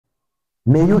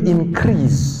May you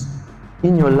increase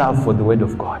in your love for the Word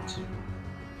of God.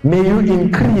 May you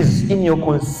increase in your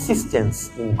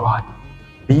consistency in God.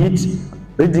 Be it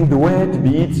reading the Word,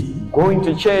 be it going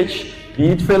to church, be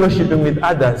it fellowshipping with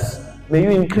others. May you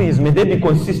increase. May there be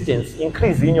consistency.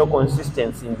 Increase in your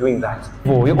consistency in doing that.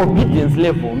 For your obedience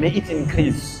level, may it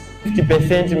increase.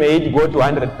 50% may it go to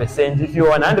 100%. If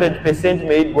you're 100%,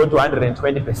 may it go to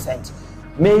 120%.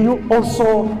 May you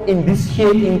also in this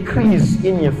year increase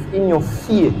in your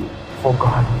fear for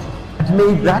God.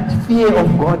 May that fear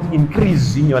of God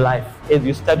increase in your life as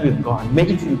you start with God. May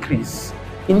it increase.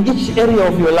 In each area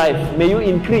of your life, may you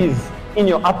increase in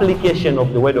your application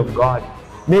of the Word of God.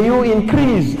 May you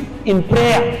increase in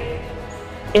prayer,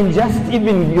 and just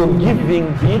even your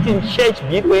giving, be it in church,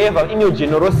 be it wherever, in your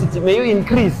generosity, may you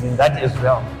increase in that as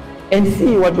well. And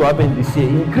see what will happen this year.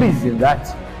 Increase in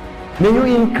that. May you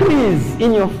increase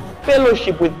in your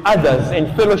fellowship with others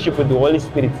and fellowship with the Holy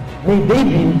Spirit. May they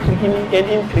be an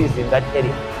increase in that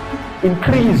area.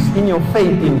 Increase in your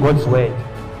faith in God's Word.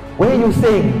 Where you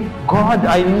say, God,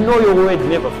 I know your Word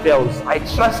never fails. I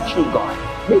trust you, God.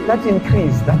 May that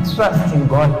increase, that trust in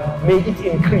God, may it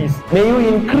increase. May you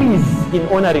increase in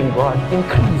honoring God.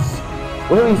 Increase.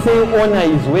 When we say honor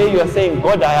is where you are saying,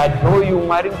 God, I adore you.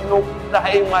 I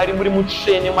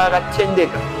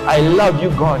love you,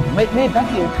 God. May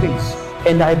that increase.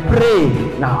 And I pray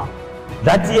now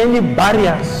that any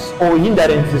barriers or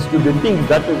hindrances to the things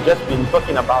that we've just been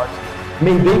talking about,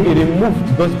 may they be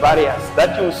removed, those barriers,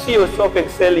 that you see yourself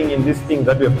excelling in these things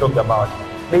that we have talked about.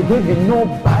 May there be no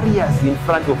barriers in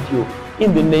front of you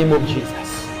in the name of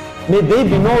Jesus. May there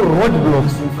be no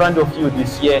roadblocks in front of you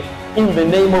this year in the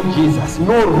name of Jesus.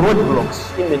 No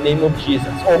roadblocks in the name of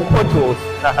Jesus, or potholes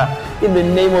in the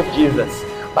name of Jesus.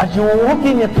 But you walk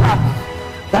in a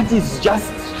path that is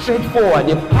just straightforward,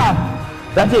 a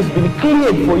path that has been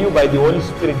cleared for you by the Holy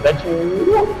Spirit, that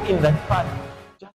you walk in that path